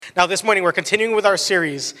Now, this morning, we're continuing with our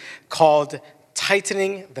series called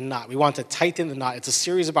Tightening the Knot. We want to tighten the knot. It's a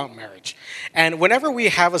series about marriage. And whenever we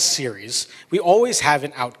have a series, we always have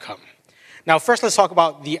an outcome. Now, first, let's talk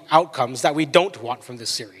about the outcomes that we don't want from this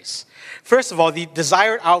series. First of all, the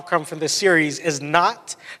desired outcome from this series is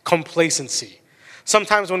not complacency.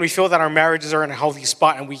 Sometimes when we feel that our marriages are in a healthy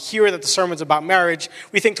spot and we hear that the sermon's about marriage,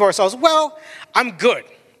 we think to ourselves, well, I'm good.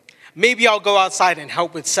 Maybe I'll go outside and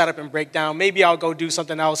help with setup and breakdown. Maybe I'll go do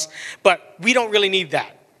something else. But we don't really need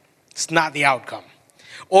that. It's not the outcome.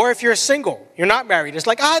 Or if you're single, you're not married, it's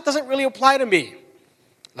like, it doesn't really apply to me.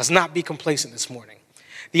 Let's not be complacent this morning.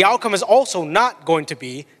 The outcome is also not going to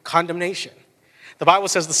be condemnation. The Bible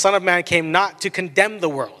says the Son of Man came not to condemn the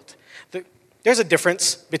world. There's a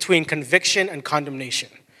difference between conviction and condemnation.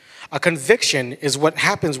 A conviction is what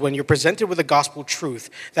happens when you're presented with a gospel truth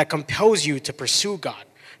that compels you to pursue God,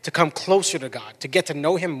 to come closer to God, to get to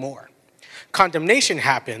know him more. Condemnation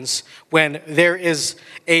happens when there is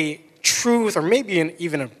a truth or maybe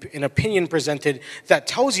even an opinion presented that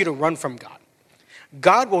tells you to run from God.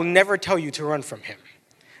 God will never tell you to run from him.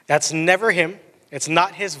 That's never him. It's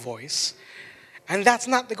not his voice. And that's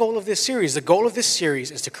not the goal of this series. The goal of this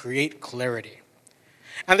series is to create clarity.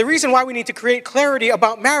 And the reason why we need to create clarity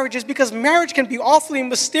about marriage is because marriage can be awfully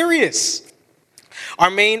mysterious. Our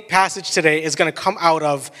main passage today is going to come out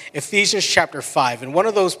of Ephesians chapter 5. And one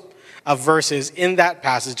of those verses in that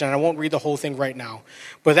passage, and I won't read the whole thing right now,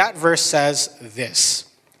 but that verse says this.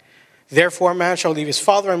 Therefore, a man shall leave his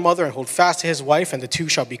father and mother and hold fast to his wife, and the two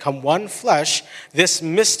shall become one flesh. This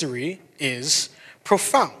mystery is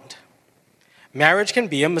profound. Marriage can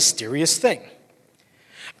be a mysterious thing.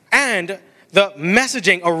 And the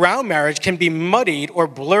messaging around marriage can be muddied or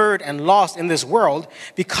blurred and lost in this world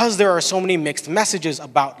because there are so many mixed messages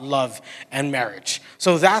about love and marriage.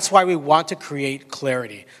 So that's why we want to create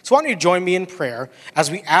clarity. So why don't you join me in prayer as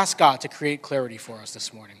we ask God to create clarity for us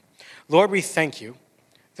this morning. Lord, we thank you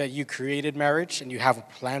that you created marriage and you have a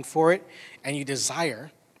plan for it and you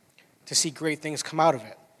desire to see great things come out of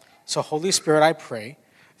it. So Holy Spirit, I pray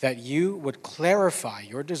that you would clarify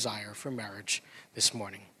your desire for marriage this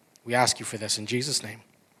morning. We ask you for this in Jesus' name.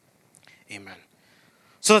 Amen.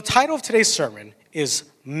 So the title of today's sermon is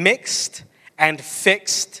Mixed and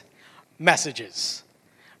Fixed Messages.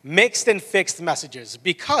 Mixed and fixed messages,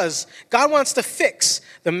 because God wants to fix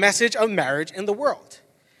the message of marriage in the world.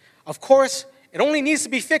 Of course, it only needs to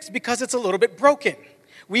be fixed because it's a little bit broken.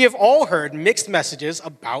 We have all heard mixed messages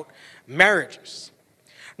about marriages.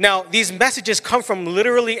 Now, these messages come from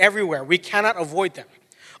literally everywhere. We cannot avoid them.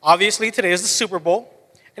 Obviously, today is the Super Bowl.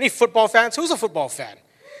 Any football fans? Who's a football fan?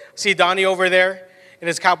 See Donnie over there in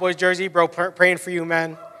his Cowboys jersey. Bro, praying for you,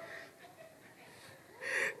 man.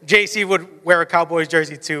 JC would wear a Cowboys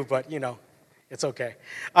jersey too, but, it's okay.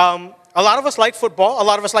 A lot of us like football. A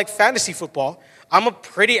lot of us like fantasy football. I'm a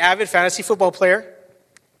pretty avid fantasy football player.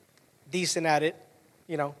 Decent at it.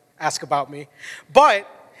 Ask about me. But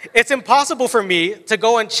it's impossible for me to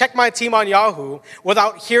go and check my team on Yahoo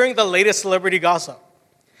without hearing the latest celebrity gossip.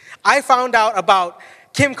 I found out about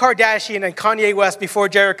Kim Kardashian and Kanye West before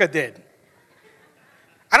Jerica did.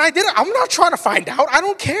 And I did it. I'm not trying to find out. I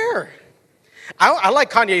don't care. I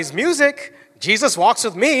like Kanye's music. Jesus walks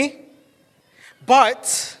with me.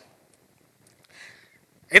 But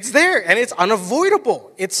it's there, and it's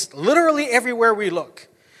unavoidable. It's literally everywhere we look.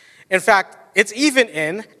 In fact, it's even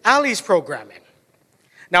in Allie's programming.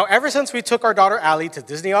 Now, ever since we took our daughter Allie to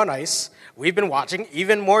Disney on Ice, we've been watching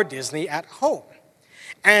even more Disney at home.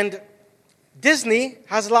 And Disney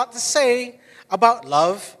has a lot to say about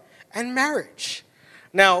love and marriage.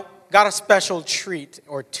 Now, got a special treat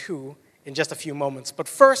or two in just a few moments. But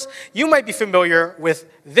first, you might be familiar with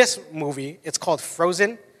this movie. It's called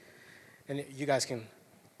Frozen. And you guys can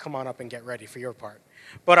come on up and get ready for your part.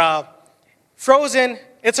 But Frozen,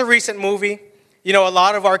 it's a recent movie. A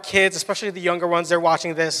lot of our kids, especially the younger ones, they're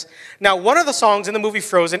watching this. Now, one of the songs in the movie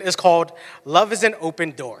Frozen is called Love is an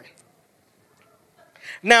Open Door.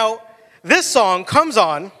 Now, this song comes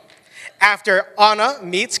on after Anna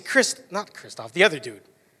meets the other dude,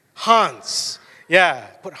 Hans. Yeah,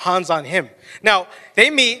 put Hans on him. Now,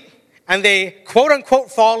 they meet and they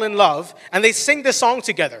quote-unquote fall in love and they sing this song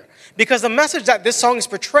together because the message that this song is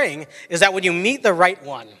portraying is that when you meet the right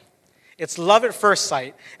one, it's love at first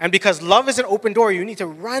sight. And because love is an open door, you need to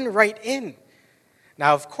run right in.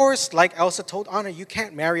 Now, of course, like Elsa told Anna, you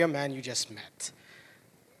can't marry a man you just met.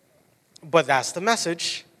 But that's the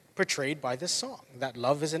message portrayed by this song, that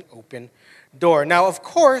love is an open door. Now, of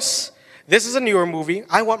course, this is a newer movie.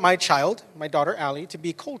 I want my child, my daughter Allie, to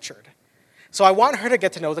be cultured. So I want her to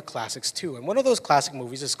get to know the classics too. And one of those classic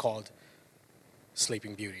movies is called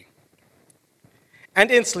Sleeping Beauty. And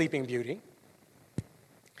in Sleeping Beauty,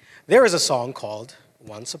 there is a song called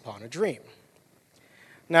Once Upon a Dream.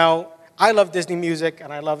 Now, I love Disney music,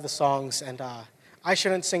 and I love the songs, and I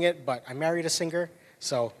shouldn't sing it, but I married a singer,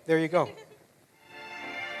 so there you go.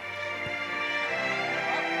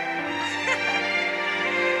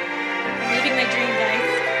 I'm living my dream, guys.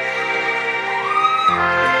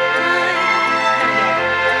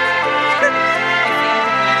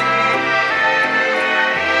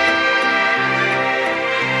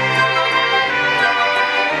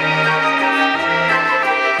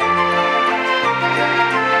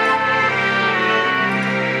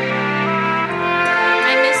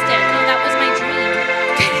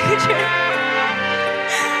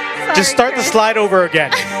 Just start the slide over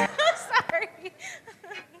again. Sorry.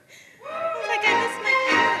 Like I missed my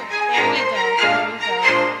cue. There we go.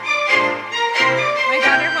 My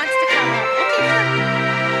daughter wants to come up. Okay, come.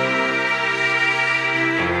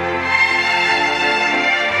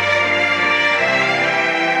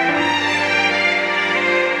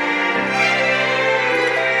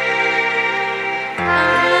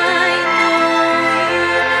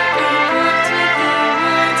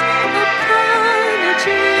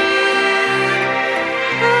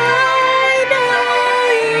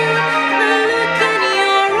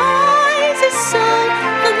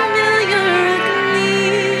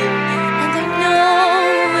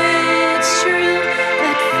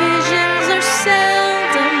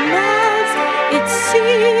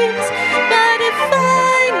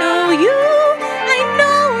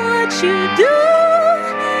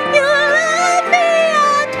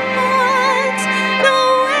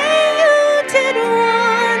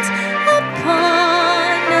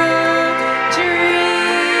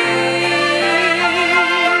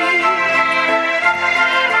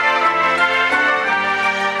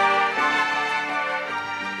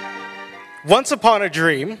 Once Upon a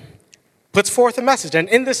Dream puts forth a message, and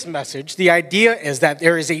in this message, the idea is that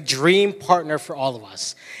there is a dream partner for all of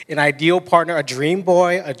us, an ideal partner, a dream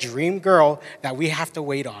boy, a dream girl that we have to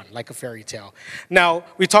wait on, like a fairy tale. Now,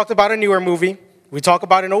 we talked about a newer movie, we talk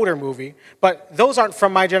about an older movie, but those aren't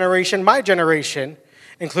from my generation. My generation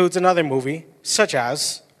includes another movie, such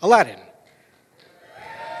as Aladdin.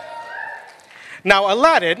 Now,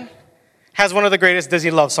 Aladdin has one of the greatest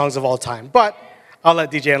Disney love songs of all time, but I'll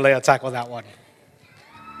let DJ and Leia tackle that one.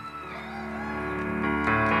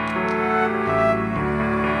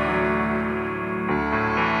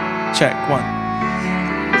 Check, one.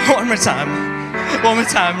 One more time. One more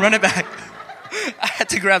time, run it back. I had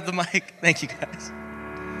to grab the mic. Thank you, guys.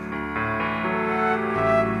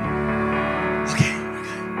 Okay, we're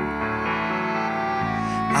good.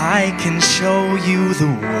 I can show you the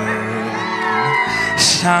world,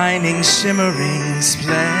 shining, shimmering,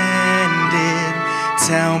 splendid.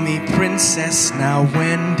 Tell me, princess, now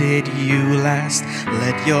when did you last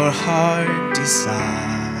let your heart decide?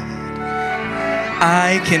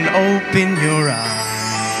 I can open your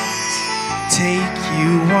eyes, take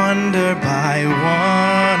you wonder by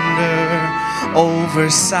wonder, over,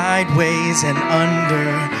 sideways, and under,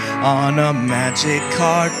 on a magic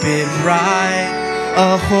carpet ride,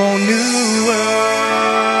 a whole new world,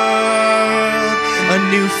 a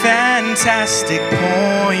new fantastic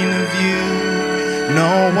point of view.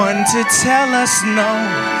 No one to tell us no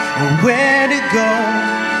or where to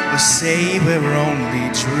go, or say we're only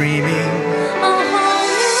dreaming. A whole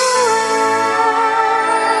new world,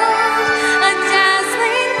 a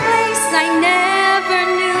dazzling place I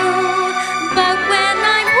never knew. But when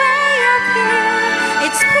I'm way up here,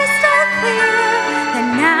 it's crystal clear that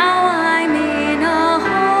now I'm in a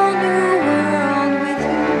whole new world with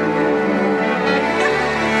you.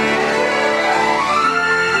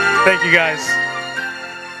 Thank you, guys.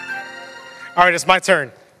 All right, it's my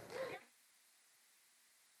turn.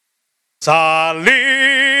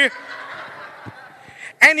 Sally.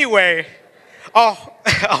 Anyway, a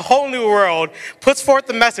whole new world puts forth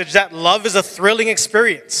the message that love is a thrilling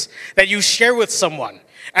experience that you share with someone.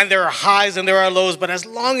 And there are highs and there are lows, but as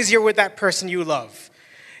long as you're with that person you love,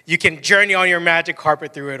 you can journey on your magic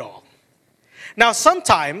carpet through it all. Now,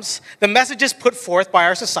 sometimes the messages put forth by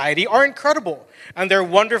our society are incredible, and they're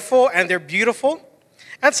wonderful, and they're beautiful,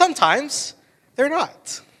 and sometimes they're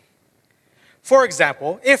not. For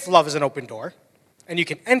example, if love is an open door, and you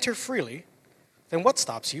can enter freely, then what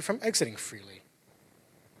stops you from exiting freely?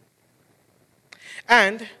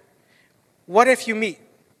 And what if you meet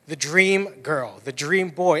the dream girl, the dream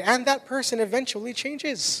boy, and that person eventually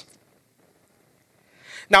changes?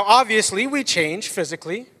 Now, obviously, we change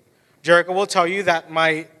physically. Jericho will tell you that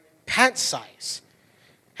my pant size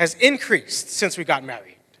has increased since we got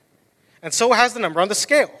married. And so has the number on the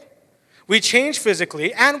scale. We change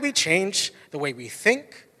physically, and we change the way we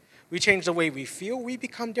think, we change the way we feel, we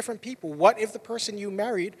become different people. What if the person you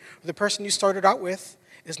married, or the person you started out with,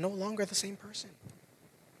 is no longer the same person?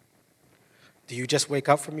 Do you just wake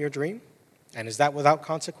up from your dream? And is that without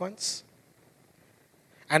consequence?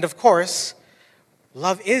 And of course,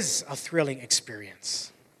 love is a thrilling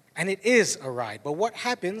experience. And it is a ride. But what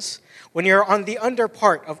happens when you're on the under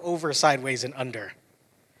part of over, sideways, and under?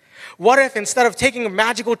 What if instead of taking a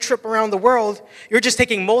magical trip around the world, you're just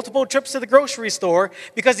taking multiple trips to the grocery store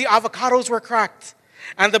because the avocados were cracked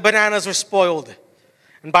and the bananas were spoiled?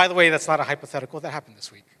 And by the way, that's not a hypothetical. That happened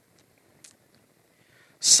this week.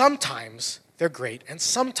 Sometimes they're great and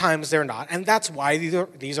sometimes they're not. And that's why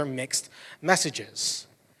these are mixed messages.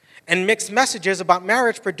 And mixed messages about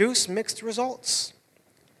marriage produce mixed results.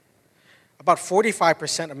 About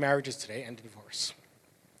 45% of marriages today end in divorce.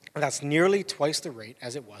 And that's nearly twice the rate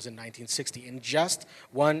as it was in 1960. In just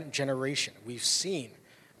one generation, we've seen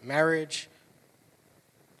marriage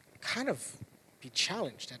kind of be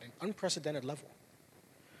challenged at an unprecedented level.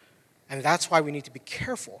 And that's why we need to be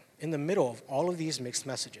careful in the middle of all of these mixed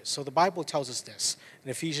messages. So the Bible tells us this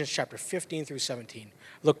in Ephesians chapter 15 through 17.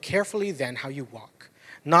 Look carefully then how you walk,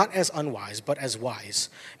 not as unwise, but as wise,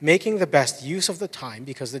 making the best use of the time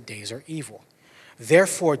because the days are evil.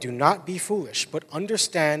 Therefore, do not be foolish, but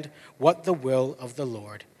understand what the will of the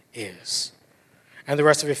Lord is. And the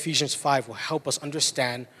rest of Ephesians 5 will help us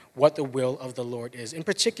understand what the will of the Lord is, in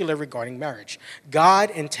particular regarding marriage.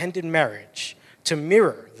 God intended marriage to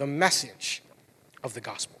mirror the message of the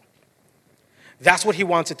gospel. That's what he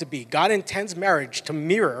wants it to be. God intends marriage to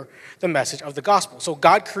mirror the message of the gospel. So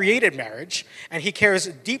God created marriage, and he cares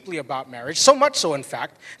deeply about marriage, so much so, in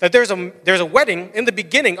fact, that there's a wedding in the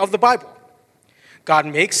beginning of the Bible. God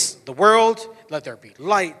makes the world, let there be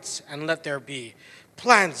light, and let there be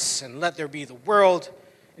plants, and let there be the world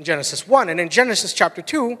in Genesis 1. And in Genesis chapter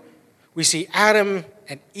 2, we see Adam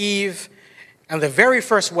and Eve and the very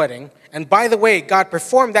first wedding. And by the way, God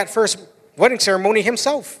performed that first wedding ceremony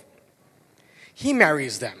himself. He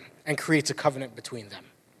marries them and creates a covenant between them.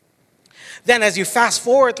 Then as you fast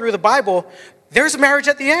forward through the Bible, there's a marriage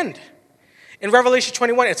at the end. In Revelation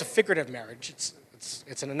 21, it's a figurative marriage.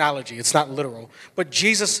 It's an analogy. It's not literal. But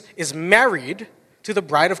Jesus is married to the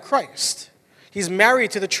bride of Christ. He's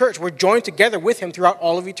married to the church. We're joined together with him throughout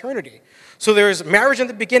all of eternity. So there's marriage in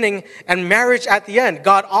the beginning and marriage at the end.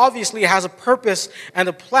 God obviously has a purpose and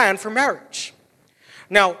a plan for marriage.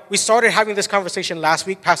 Now, we started having this conversation last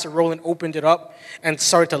week. Pastor Roland opened it up and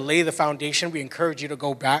started to lay the foundation. We encourage you to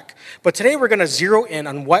go back. But today we're going to zero in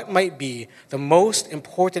on what might be the most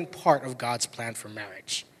important part of God's plan for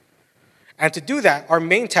marriage. And to do that, our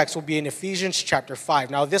main text will be in Ephesians chapter 5.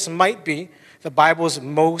 Now, this might be the Bible's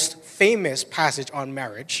most famous passage on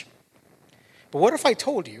marriage. But what if I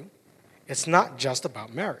told you it's not just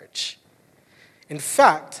about marriage? In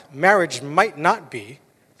fact, marriage might not be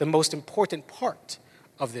the most important part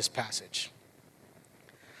of this passage.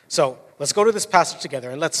 So let's go to this passage together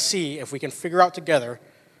and let's see if we can figure out together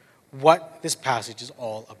what this passage is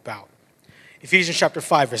all about. Ephesians chapter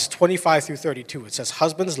 5, verses 25 through 32. It says,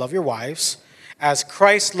 husbands, love your wives as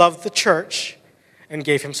Christ loved the church and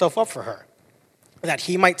gave himself up for her, that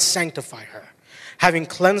he might sanctify her, having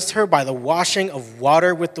cleansed her by the washing of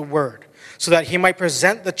water with the word, so that he might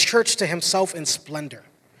present the church to himself in splendor,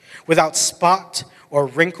 without spot or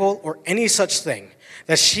wrinkle or any such thing,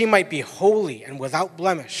 that she might be holy and without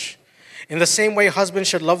blemish. In the same way, husbands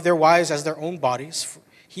should love their wives as their own bodies.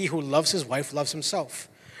 He who loves his wife loves himself.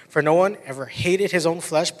 For no one ever hated his own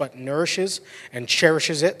flesh, but nourishes and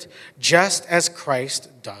cherishes it, just as Christ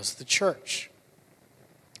does the church,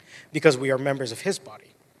 because we are members of his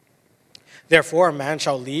body. Therefore, a man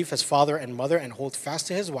shall leave his father and mother and hold fast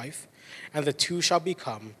to his wife, and the two shall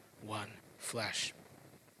become one flesh.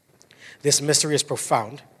 This mystery is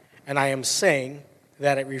profound, and I am saying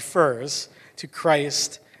that it refers to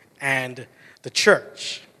Christ and the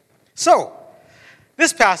church. So,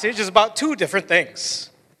 this passage is about two different things.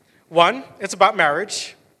 One, it's about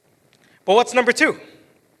marriage. But what's number two?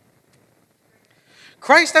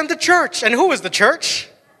 Christ and the church. And who is the church?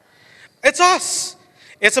 It's us.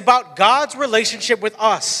 It's about God's relationship with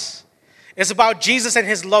us. It's about Jesus and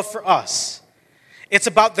his love for us. It's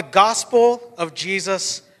about the gospel of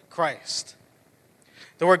Jesus Christ.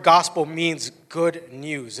 The word gospel means good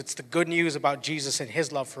news. It's the good news about Jesus and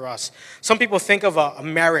his love for us. Some people think of a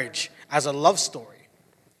marriage as a love story.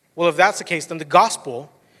 Well, if that's the case, then the gospel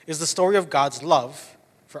is the story of God's love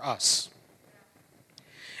for us.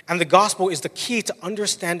 And the gospel is the key to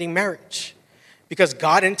understanding marriage, because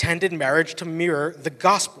God intended marriage to mirror the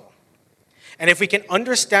gospel. And if we can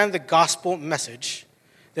understand the gospel message,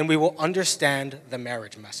 then we will understand the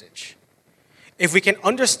marriage message. If we can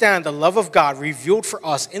understand the love of God revealed for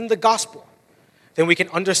us in the gospel, then we can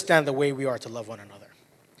understand the way we are to love one another.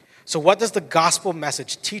 So what does the gospel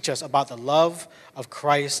message teach us about the love of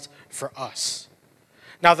Christ for us?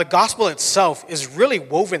 Now, the gospel itself is really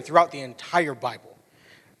woven throughout the entire Bible.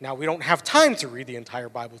 Now, we don't have time to read the entire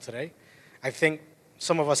Bible today. I think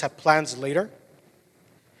some of us have plans later.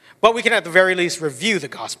 But we can at the very least review the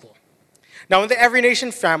gospel. Now, in the Every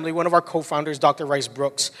Nation family, one of our co-founders, Dr.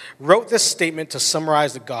 Brooks, wrote this statement to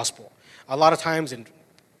summarize the gospel. A lot of times in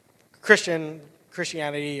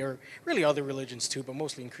Christianity, or really other religions too, but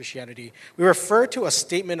mostly in Christianity, we refer to a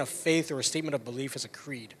statement of faith or a statement of belief as a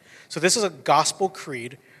creed. So this is a gospel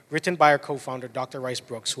creed written by our co-founder, Dr.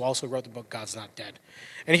 Brooks, who also wrote the book, God's Not Dead.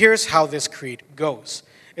 And here's how this creed goes.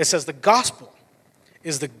 It says, the gospel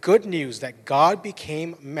is the good news that God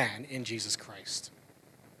became man in Jesus Christ.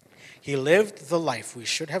 He lived the life we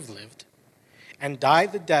should have lived and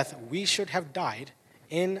died the death we should have died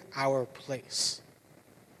in our place.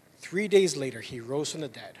 3 days later, he rose from the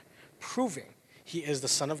dead, proving he is the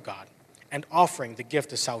Son of God and offering the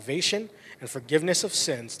gift of salvation and forgiveness of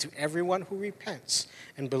sins to everyone who repents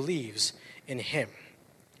and believes in him.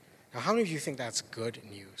 Now, how many of you think that's good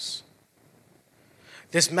news?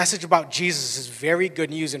 This message about Jesus is very good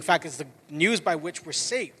news. In fact, it's the news by which we're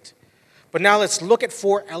saved. But now let's look at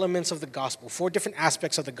 4 elements of the gospel, 4 different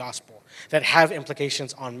aspects of the gospel that have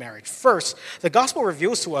implications on marriage. First, the gospel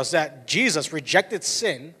reveals to us that Jesus rejected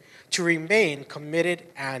sin to remain committed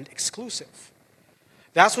and exclusive.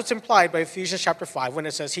 That's what's implied by Ephesians chapter 5 when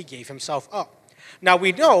it says he gave himself up. Now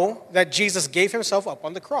we know that Jesus gave himself up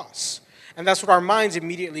on the cross, and that's what our minds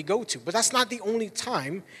immediately go to. But that's not the only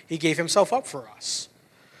time he gave himself up for us.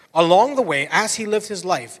 Along the way, as he lived his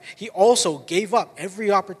life, he also gave up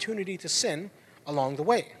every opportunity to sin along the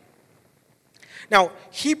way. Now,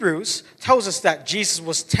 Hebrews tells us that Jesus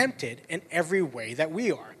was tempted in every way that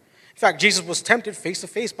we are. In fact, Jesus was tempted face to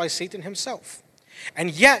face by Satan himself.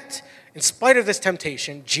 And yet, in spite of this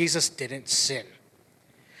temptation, Jesus didn't sin.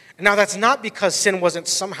 And now, that's not because sin wasn't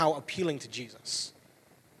somehow appealing to Jesus.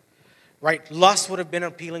 Right? Lust would have been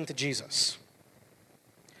appealing to Jesus.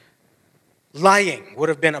 Lying would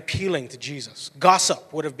have been appealing to Jesus.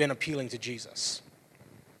 Gossip would have been appealing to Jesus.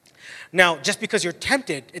 Now, just because you're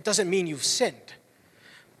tempted, it doesn't mean you've sinned.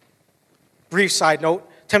 Brief side note,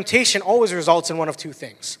 temptation always results in one of 2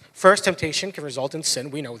 things. First, temptation can result in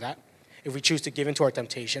sin. We know that if we choose to give in to our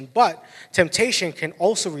temptation. But temptation can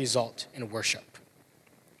also result in worship.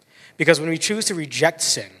 Because when we choose to reject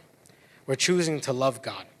sin, we're choosing to love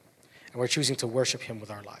God. And we're choosing to worship him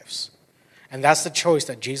with our lives. And that's the choice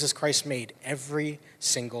that Jesus Christ made every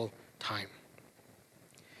single time.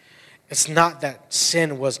 It's not that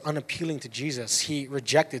sin was unappealing to Jesus. He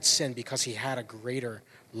rejected sin because he had a greater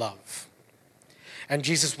love. And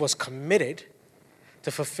Jesus was committed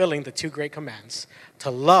to fulfilling the 2 great commands,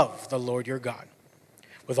 to love the Lord your God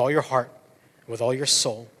with all your heart, with all your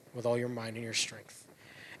soul, with all your mind and your strength.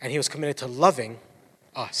 And he was committed to loving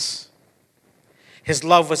us. His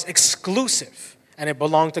love was exclusive, and it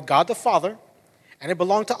belonged to God the Father, and it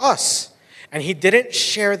belonged to us. And he didn't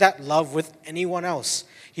share that love with anyone else.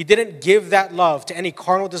 He didn't give that love to any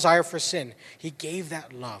carnal desire for sin. He gave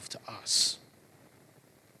that love to us.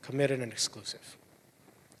 Committed and exclusive.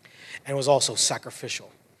 And it was also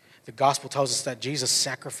sacrificial. The gospel tells us that Jesus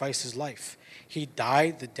sacrificed his life. He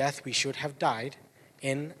died the death we should have died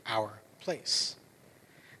in our place.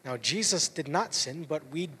 Now, Jesus did not sin, but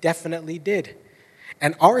we definitely did.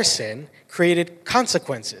 And our sin created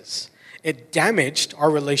consequences. It damaged our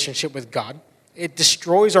relationship with God. It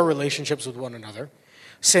destroys our relationships with one another.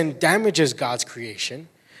 Sin damages God's creation.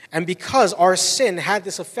 And because our sin had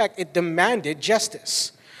this effect, it demanded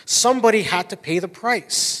justice. Somebody had to pay the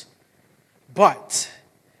price. But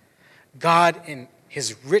God, in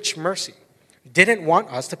his rich mercy, didn't want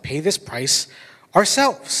us to pay this price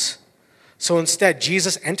ourselves. So instead,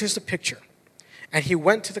 Jesus enters the picture. And he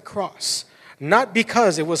went to the cross. Not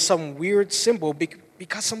because it was some weird symbol,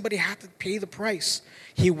 because somebody had to pay the price.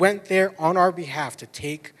 He went there on our behalf to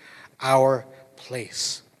take our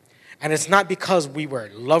place. And it's not because we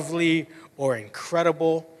were lovely or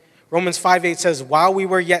incredible. Romans 5:8 says, while we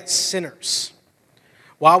were yet sinners,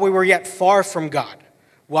 while we were yet far from God,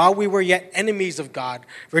 while we were yet enemies of God,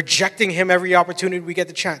 rejecting him every opportunity we get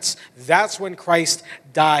the chance, that's when Christ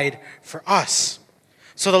died for us.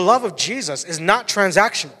 So the love of Jesus is not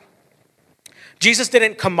transactional. Jesus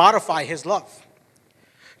didn't commodify his love.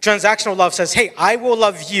 Transactional love says, hey, I will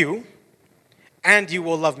love you, and you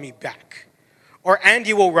will love me back. Or, and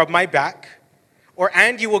you will rub my back. Or,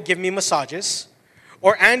 and you will give me massages.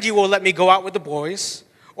 Or, and you will let me go out with the boys.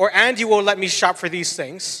 Or, and you will let me shop for these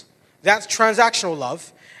things. That's transactional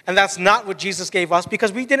love, and that's not what Jesus gave us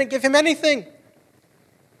because we didn't give him anything.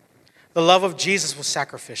 The love of Jesus was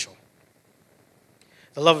sacrificial.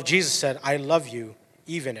 The love of Jesus said, I love you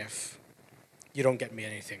even if you don't get me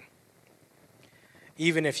anything.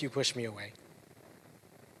 Even if you push me away.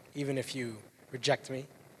 Even if you reject me.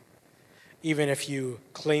 Even if you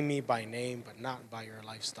claim me by name but not by your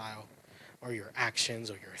lifestyle or your actions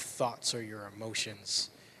or your thoughts or your emotions.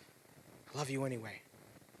 I love you anyway.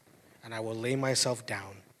 And I will lay myself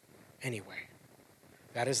down anyway.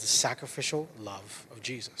 That is the sacrificial love of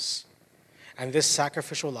Jesus. And this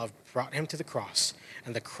sacrificial love brought him to the cross.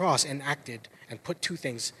 And the cross enacted and put two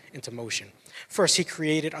things into motion. First, he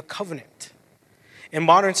created a covenant. In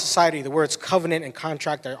modern society, the words covenant and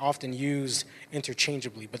contract are often used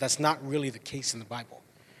interchangeably, but that's not really the case in the Bible.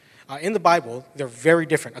 In the Bible, they're very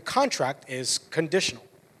different. A contract is conditional.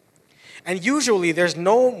 And usually, there's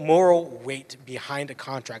no moral weight behind a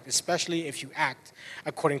contract, especially if you act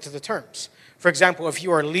according to the terms. For example, if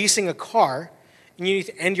you are leasing a car, and you need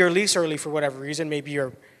to end your lease early for whatever reason, maybe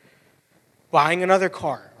you're buying another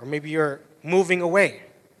car, or maybe you're moving away.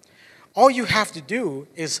 All you have to do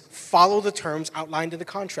is follow the terms outlined in the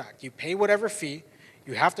contract. You pay whatever fee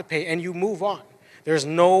you have to pay, and you move on. There's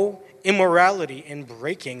no immorality in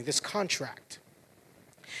breaking this contract.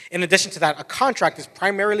 In addition to that, a contract is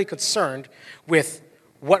primarily concerned with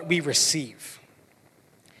what we receive.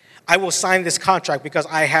 I will sign this contract because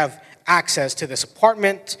I have access to this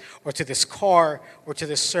apartment, or to this car, or to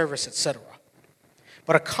this service, etc.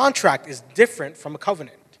 But a contract is different from a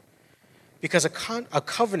covenant because a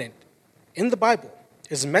covenant in the Bible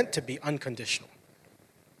is meant to be unconditional.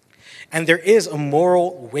 And there is a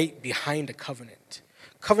moral weight behind a covenant.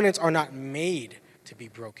 Covenants are not made to be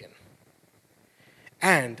broken.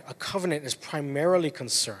 And a covenant is primarily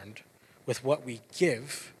concerned with what we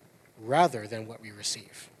give rather than what we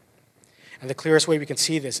receive. And the clearest way we can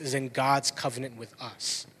see this is in God's covenant with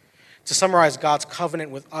us. To summarize God's covenant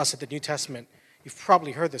with us at the New Testament, you've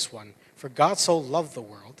probably heard this one. For God so loved the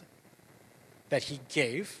world that he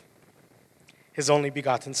gave his only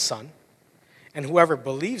begotten Son, and whoever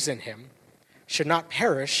believes in him should not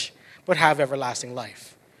perish, but have everlasting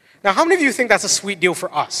life. Now, how many of you think that's a sweet deal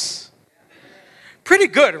for us? Pretty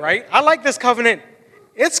good, right? I like this covenant.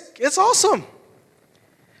 It's awesome.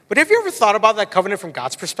 But have you ever thought about that covenant from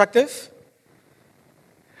God's perspective?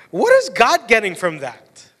 What is God getting from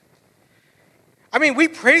that? I mean, we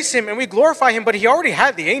praise him and we glorify him, but he already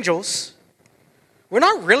had the angels. We're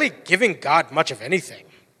not really giving God much of anything,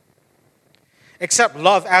 except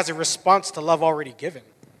love as a response to love already given.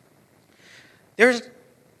 There's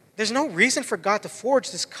no reason for God to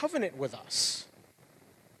forge this covenant with us.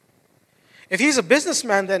 If he's a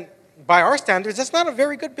businessman, then by our standards, that's not a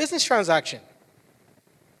very good business transaction.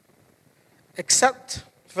 Except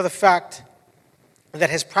for the fact that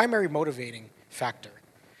his primary motivating factor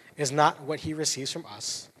is not what he receives from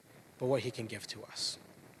us, but what he can give to us.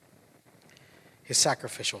 His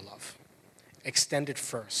sacrificial love, extended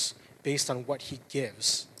first, based on what he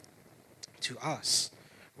gives to us,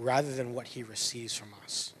 rather than what he receives from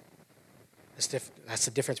us. That's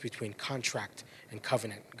the difference between contract and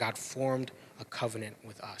covenant. God formed a covenant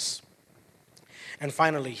with us. And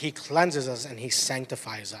finally, he cleanses us and he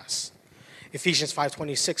sanctifies us. Ephesians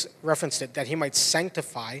 5:26 referenced it, that he might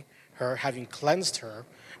sanctify her, having cleansed her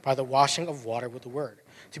by the washing of water with the word.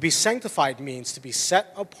 To be sanctified means to be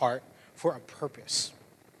set apart for a purpose.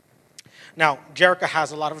 Now, Jerica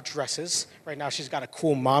has a lot of dresses. Right now, she's got a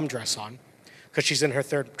cool mom dress on because she's in her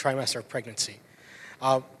third trimester of pregnancy.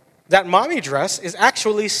 That mommy dress is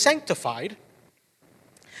actually sanctified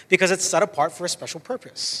because it's set apart for a special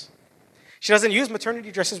purpose. She doesn't use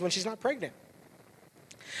maternity dresses when she's not pregnant.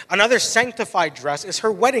 Another sanctified dress is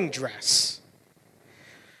her wedding dress.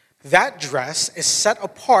 That dress is set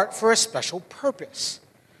apart for a special purpose.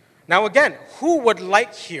 Now again, who would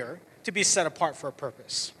like here to be set apart for a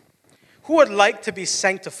purpose? Who would like to be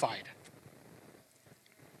sanctified?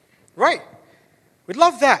 Right. We'd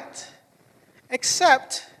love that.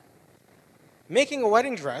 Except making a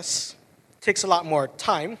wedding dress takes a lot more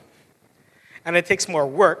time, and it takes more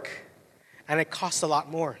work, and it costs a lot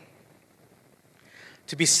more.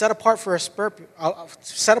 To be set apart for a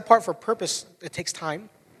purpose, it takes time,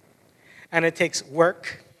 and it takes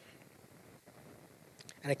work,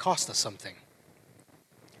 and it costs us something.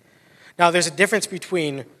 Now, there's a difference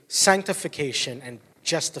between sanctification and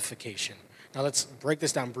justification. Now, let's break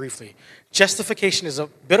this down briefly. Justification is a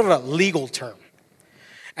bit of a legal term,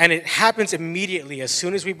 and it happens immediately as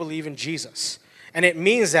soon as we believe in Jesus. And it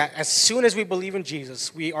means that as soon as we believe in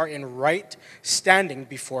Jesus, we are in right standing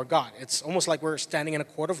before God. It's almost like we're standing in a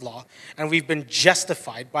court of law, and we've been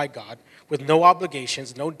justified by God with no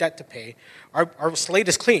obligations, no debt to pay. Our slate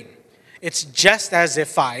is clean. It's just as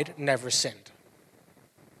if I'd never sinned.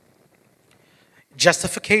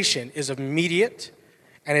 Justification is immediate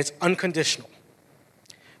and it's unconditional.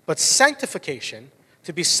 But sanctification,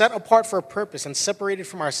 to be set apart for a purpose and separated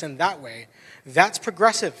from our sin that way, that's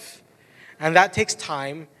progressive. And that takes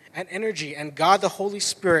time and energy. And God, the Holy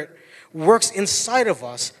Spirit, works inside of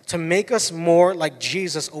us to make us more like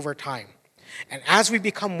Jesus over time. And as we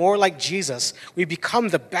become more like Jesus, we become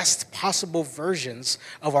the best possible versions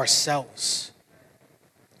of ourselves.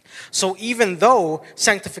 So even though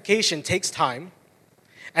sanctification takes time,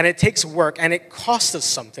 and it takes work, and it costs us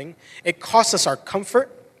something, it costs us our comfort,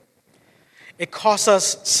 it costs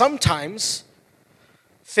us sometimes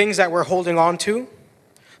things that we're holding on to.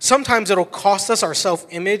 Sometimes it'll cost us our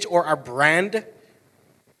self-image or our brand.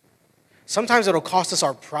 Sometimes it'll cost us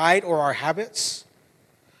our pride or our habits.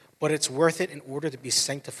 But it's worth it in order to be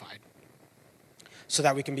sanctified so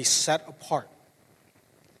that we can be set apart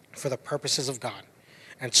for the purposes of God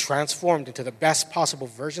and transformed into the best possible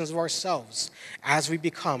versions of ourselves as we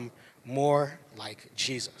become more like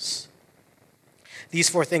Jesus. These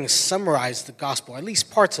 4 things summarize the gospel, at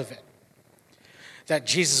least parts of it, that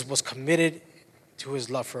Jesus was committed to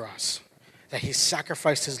his love for us, that he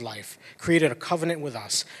sacrificed his life, created a covenant with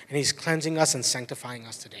us, and he's cleansing us and sanctifying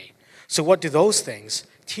us today. So what do those things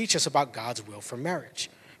teach us about God's will for marriage?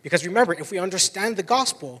 Because remember, if we understand the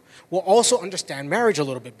gospel, we'll also understand marriage a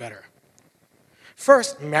little bit better.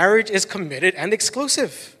 First, marriage is committed and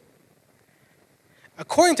exclusive.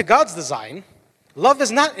 According to God's design, love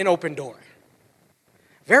is not an open door.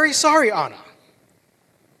 Very sorry, Anna.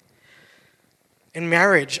 In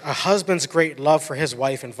marriage, a husband's great love for his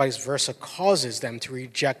wife and vice versa causes them to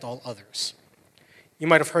reject all others. You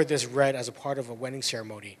might have heard this read as a part of a wedding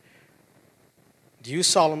ceremony. Do you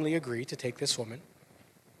solemnly agree to take this woman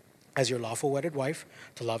as your lawful wedded wife,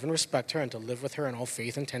 to love and respect her, and to live with her in all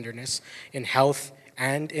faith and tenderness, in health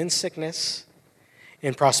and in sickness,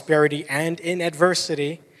 in prosperity and in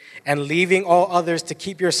adversity, and leaving all others to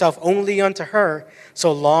keep yourself only unto her,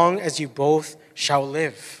 so long as you both shall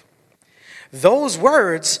live? Those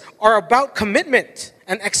words are about commitment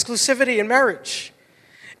and exclusivity in marriage.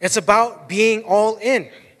 It's about being all in.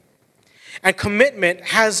 And commitment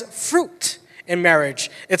has fruit in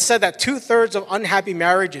marriage. It's said that 2/3 of unhappy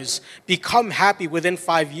marriages become happy within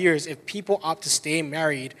 5 years if people opt to stay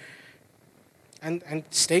married and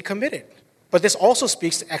stay committed. But this also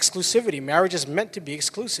speaks to exclusivity. Marriage is meant to be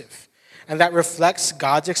exclusive, and that reflects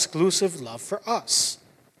God's exclusive love for us.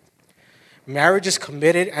 Marriage is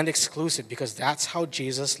committed and exclusive because that's how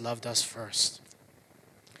Jesus loved us first.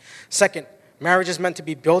 Second, marriage is meant to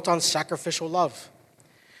be built on sacrificial love.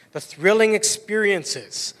 The thrilling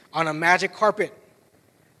experiences on a magic carpet,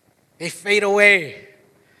 they fade away.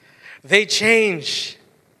 They change.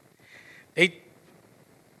 They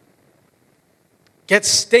get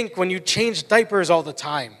stink when you change diapers all the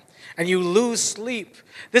time and you lose sleep.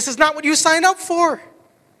 This is not what you signed up for.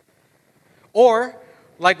 Or,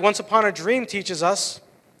 like Once Upon a Dream teaches us,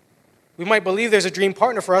 we might believe there's a dream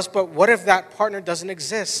partner for us, but what if that partner doesn't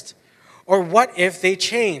exist? Or what if they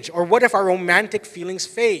change? Or what if our romantic feelings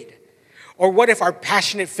fade? Or what if our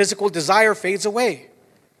passionate physical desire fades away?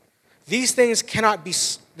 These things cannot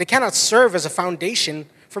serve as a foundation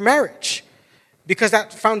for marriage because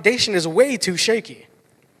that foundation is way too shaky.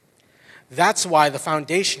 That's why the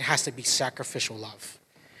foundation has to be sacrificial love.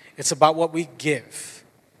 It's about what we give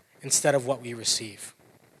instead of what we receive.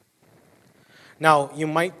 Now, you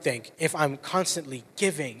might think, if I'm constantly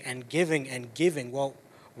giving and giving and giving, well,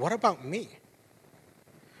 what about me?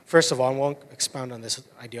 First of all, I won't expound on this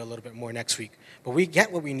idea a little bit more next week, but we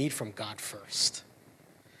get what we need from God first.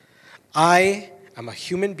 I am a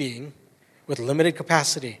human being with limited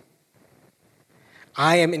capacity.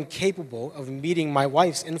 I am incapable of meeting my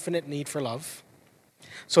wife's infinite need for love.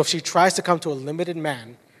 So if she tries to come to a limited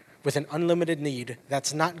man with an unlimited need,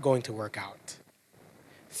 that's not going to work out.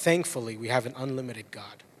 Thankfully, we have an unlimited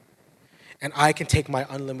God. And I can take my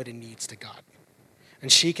unlimited needs to God. And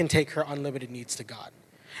she can take her unlimited needs to God.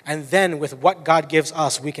 And then with what God gives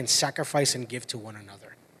us, we can sacrifice and give to one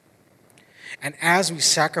another. And as we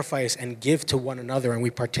sacrifice and give to one another and we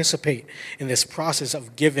participate in this process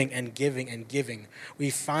of giving and giving and giving, we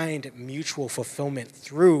find mutual fulfillment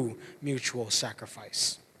through mutual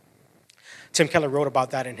sacrifice. Tim Keller wrote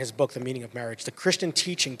about that in his book, The Meaning of Marriage. The Christian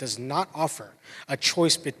teaching does not offer a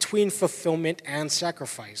choice between fulfillment and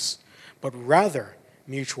sacrifice, but rather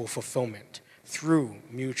mutual fulfillment through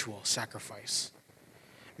mutual sacrifice.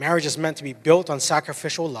 Marriage is meant to be built on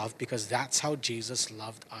sacrificial love because that's how Jesus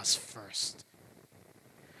loved us first.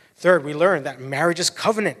 Third, we learn that marriage is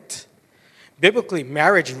covenant. Biblically,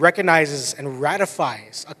 marriage recognizes and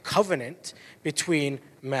ratifies a covenant between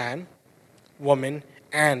man, woman,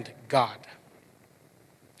 and God.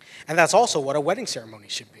 And that's also what a wedding ceremony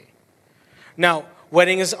should be. Now,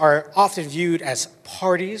 weddings are often viewed as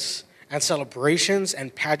parties and celebrations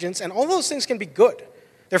and pageants, and all those things can be good.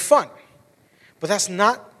 They're fun. But that's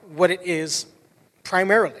not what it is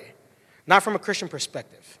primarily, not from a Christian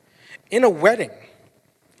perspective. In a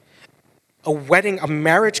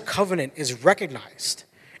marriage covenant is recognized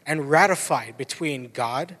and ratified between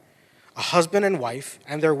God, a husband and wife,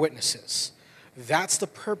 and their witnesses. That's the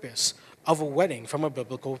purpose of a wedding from a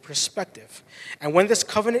biblical perspective. And when this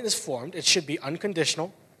covenant is formed, it should be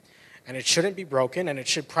unconditional, and it shouldn't be broken, and it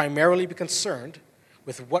should primarily be concerned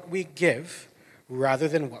with what we give rather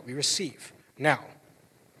than what we receive. Now,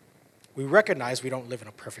 we recognize we don't live in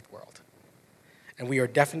a perfect world, and we are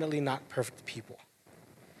definitely not perfect people.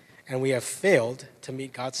 And we have failed to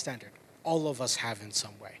meet God's standard. All of us have in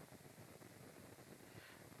some way.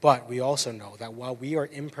 But we also know that while we are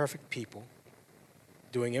imperfect people,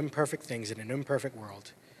 doing imperfect things in an imperfect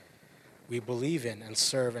world, we believe in and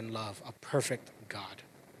serve and love a perfect God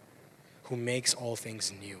who makes all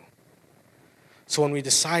things new. So when we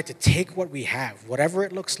decide to take what we have, whatever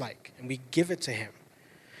it looks like, and we give it to him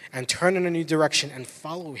and turn in a new direction and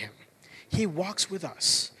follow him, he walks with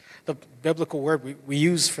us. The biblical word we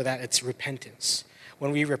use for that, it's repentance.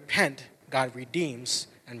 When we repent, God redeems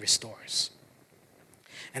and restores.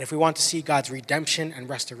 And if we want to see God's redemption and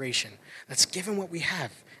restoration, let's give him what we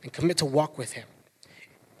have and commit to walk with him.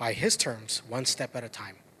 By his terms, one step at a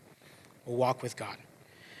time. We'll walk with God.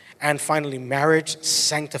 And finally, marriage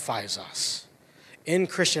sanctifies us. In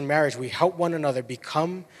Christian marriage, we help one another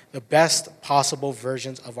become the best possible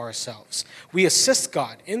versions of ourselves. We assist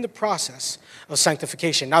God in the process of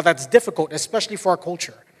sanctification. Now, that's difficult, especially for our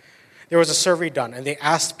culture. There was a survey done, and they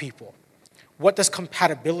asked people, what does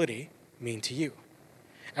compatibility mean to you?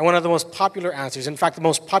 And one of the most popular answers, in fact, the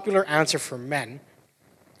most popular answer for men,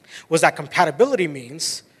 was that compatibility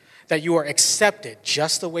means that you are accepted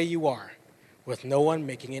just the way you are, with no one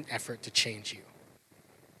making an effort to change you.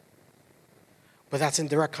 But that's in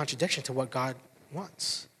direct contradiction to what God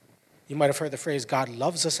wants. You might have heard the phrase, God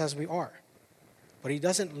loves us as we are, but he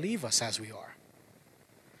doesn't leave us as we are.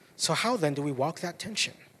 So how then do we walk that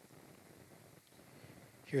tension?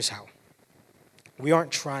 Here's how. We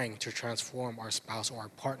aren't trying to transform our spouse or our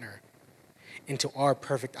partner into our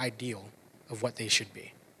perfect ideal of what they should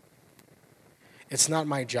be. It's not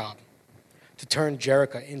my job to turn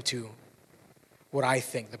Jerica into what I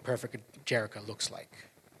think the perfect Jerica looks like.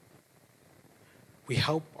 We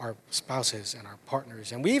help our spouses and our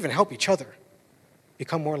partners, and we even help each other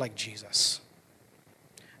become more like Jesus.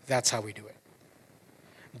 That's how we do it.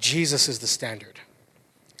 Jesus is the standard.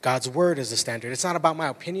 God's word is the standard. It's not about my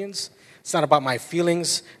opinions. It's not about my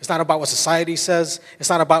feelings. It's not about what society says. It's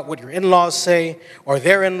not about what your in-laws say or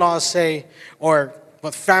their in-laws say or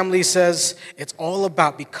what family says. It's all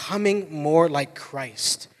about becoming more like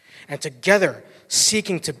Christ and together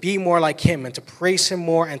seeking to be more like him and to praise him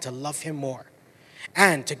more and to love him more.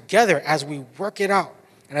 And together, as we work it out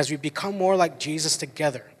and as we become more like Jesus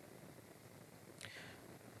together,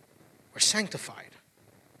 we're sanctified.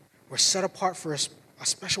 We're set apart for a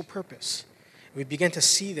special purpose. We begin to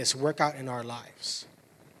see this work out in our lives.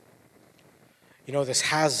 You know, this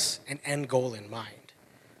has an end goal in mind.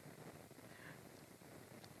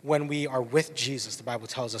 When we are with Jesus, the Bible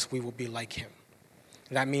tells us we will be like him.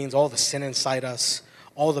 And that means all the sin inside us,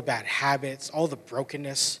 all the bad habits, all the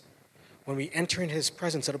brokenness. When we enter into his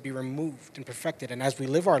presence, it'll be removed and perfected. And as we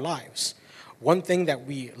live our lives, one thing that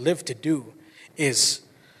we live to do is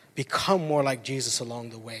become more like Jesus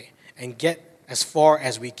along the way and get as far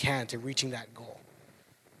as we can to reaching that goal.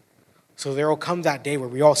 So there will come that day where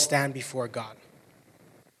we all stand before God.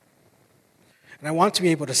 And I want to be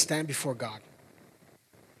able to stand before God.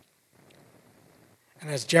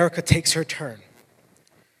 And as Jerica takes her turn,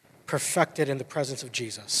 perfected in the presence of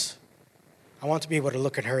Jesus, I want to be able to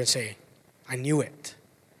look at her and say, I knew it.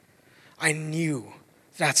 I knew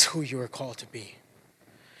that's who you were called to be.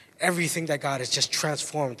 Everything that God has just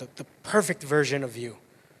transformed, the perfect version of you.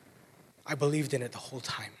 I believed in it the whole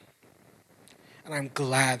time. And I'm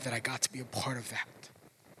glad that I got to be a part of that.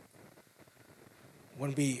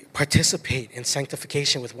 When we participate in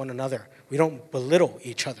sanctification with one another, we don't belittle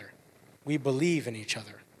each other. We believe in each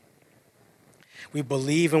other. We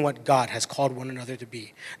believe in what God has called one another to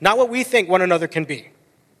be. Not what we think one another can be.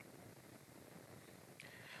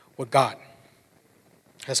 What God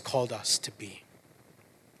has called us to be.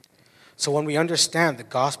 So when we understand the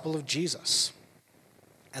gospel of Jesus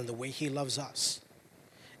and the way he loves us,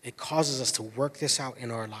 it causes us to work this out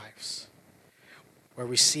in our lives, where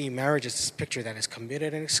we see marriage as this picture that is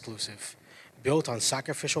committed and exclusive, built on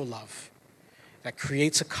sacrificial love, that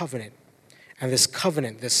creates a covenant. And this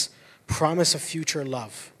covenant, this promise of future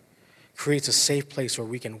love, creates a safe place where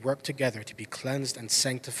we can work together to be cleansed and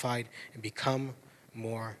sanctified and become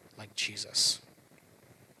more like Jesus.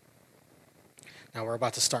 Now we're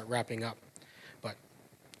about to start wrapping up, but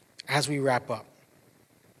as we wrap up,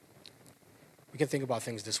 we can think about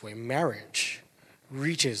things this way. Marriage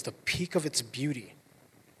reaches the peak of its beauty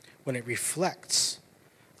when it reflects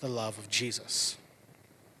the love of Jesus.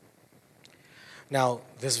 Now,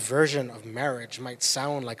 this version of marriage might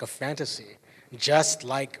sound like a fantasy, just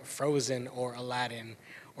like Frozen or Aladdin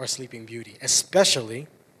or Sleeping Beauty, especially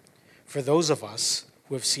for those of us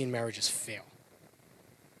who have seen marriages fail.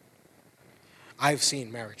 I've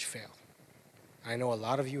seen marriage fail. I know a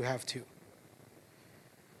lot of you have too.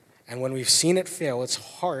 And when we've seen it fail,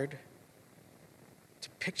 it's hard to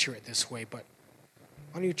picture it this way, but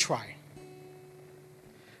why don't you try?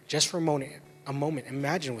 Just for a moment,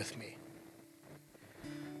 imagine with me.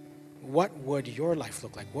 What would your life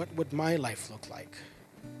look like? What would my life look like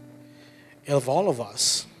if all of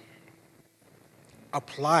us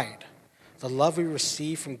applied the love we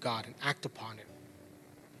receive from God and act upon it?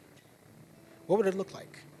 What would it look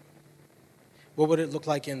like? What would it look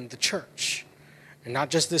like in the church? And not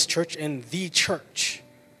just this church, in the church.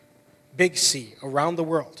 Big C, around the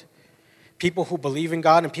world. People who believe in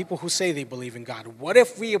God and people who say they believe in God. What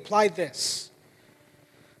if we applied this?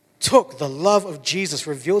 Took the love of Jesus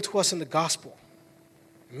revealed to us in the gospel,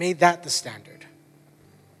 and made that the standard.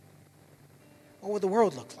 What would the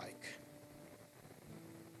world look like?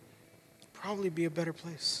 Probably be a better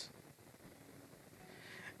place.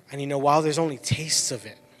 And while there's only tastes of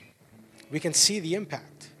it, we can see the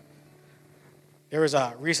impact. There was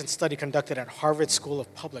a recent study conducted at Harvard School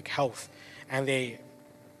of Public Health, and they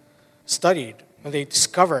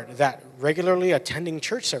discovered that regularly attending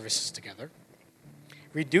church services together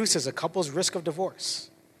reduces a couple's risk of divorce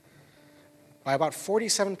by about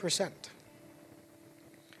 47%.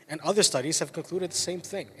 And other studies have concluded the same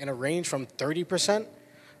thing in a range from 30%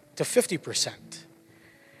 to 50%.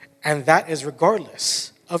 And that is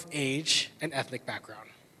regardless of age and ethnic background.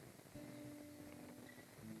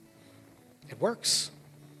 It works.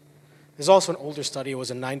 There's also an older study, it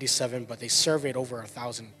was in 97, but they surveyed over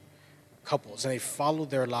 1,000 couples and they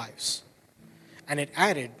followed their lives. And it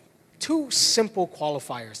added 2 simple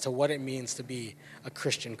qualifiers to what it means to be a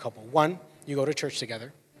Christian couple. 1, you go to church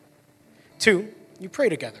together. 2, you pray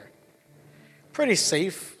together. Pretty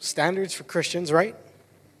safe standards for Christians, right?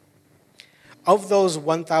 Of those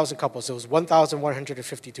 1,000 couples, there was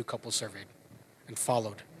 1,152 couples surveyed and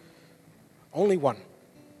followed. Only one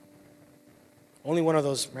of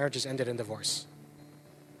those marriages ended in divorce.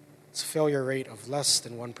 It's a failure rate of less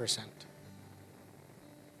than 1%.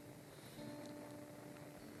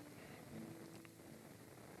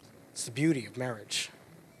 It's the beauty of marriage,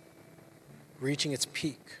 reaching its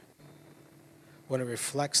peak when it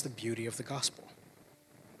reflects the beauty of the gospel.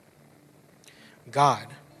 God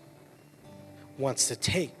wants to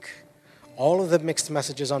take all of the mixed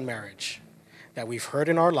messages on marriage that we've heard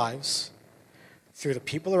in our lives, through the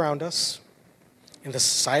people around us, in the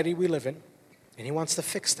society we live in, and he wants to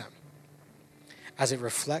fix them as it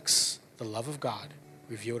reflects the love of God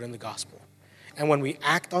revealed in the gospel. And when we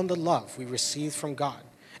act on the love we receive from God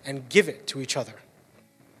and give it to each other,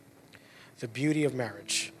 the beauty of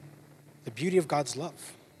marriage, the beauty of God's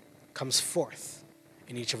love comes forth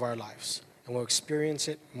in each of our lives. And we'll experience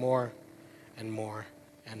it more and more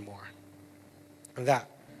and more. And that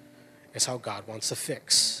is how God wants to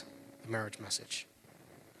fix the marriage message.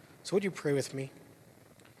 So would you pray with me?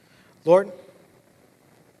 Lord,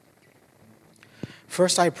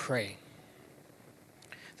 first I pray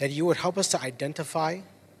that you would help us to identify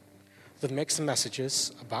the mixed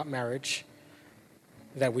messages about marriage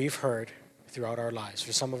that we've heard throughout our lives.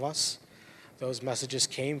 For some of us, those messages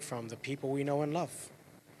came from the people we know and love.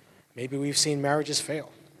 Maybe we've seen marriages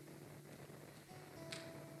fail,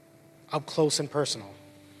 up close and personal.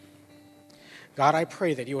 God, I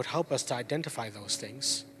pray that you would help us to identify those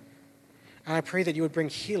things. And I pray that you would bring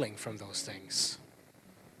healing from those things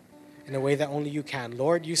in a way that only you can.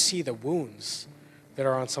 Lord, you see the wounds that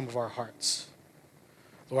are on some of our hearts.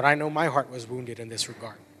 Lord, I know my heart was wounded in this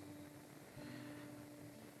regard.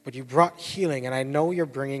 But you brought healing, and I know you're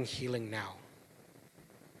bringing healing now.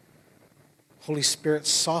 Holy Spirit,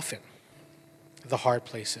 soften the hard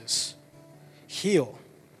places. Heal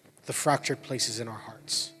the fractured places in our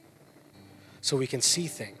hearts so we can see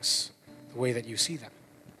things the way that you see them.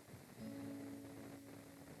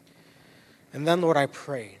 And then, Lord, I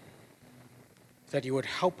pray that you would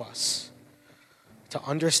help us to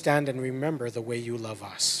understand and remember the way you love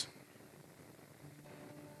us.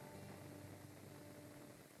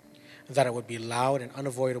 That it would be loud and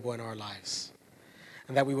unavoidable in our lives.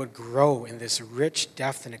 And that we would grow in this rich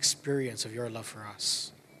depth and experience of your love for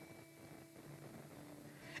us.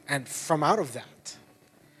 And from out of that,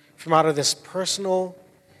 from out of this personal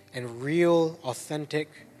and real, authentic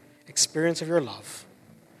experience of your love,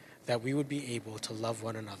 that we would be able to love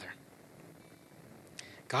one another.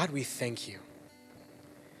 God, we thank you.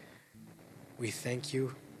 We thank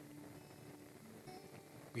you.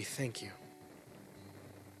 We thank you.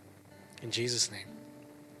 In Jesus' name,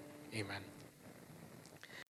 amen.